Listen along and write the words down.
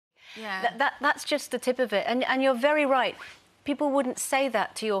Yeah. That's just the tip of it. And you're very right. People wouldn't say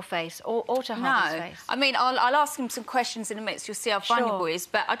that to your face or to Harvey's face. I mean, I'll ask him some questions in a minute, so you'll see how vulnerable he is.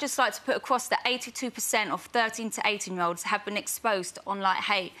 But I'd just like to put across that 82% of 13 to 18-year-olds have been exposed to online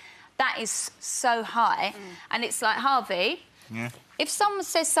hate. That is so high. And it's like, Harvey, if someone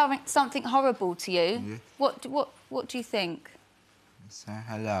says something horrible to you, what do you think? Say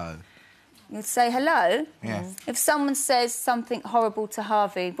hello. You'd say hello? Yeah. If someone says something horrible to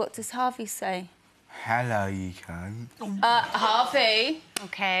Harvey, what does Harvey say? Hello, you cunt. Harvey.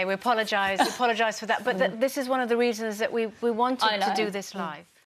 OK, we apologise for that. But this is one of the reasons that we wanted to do this live.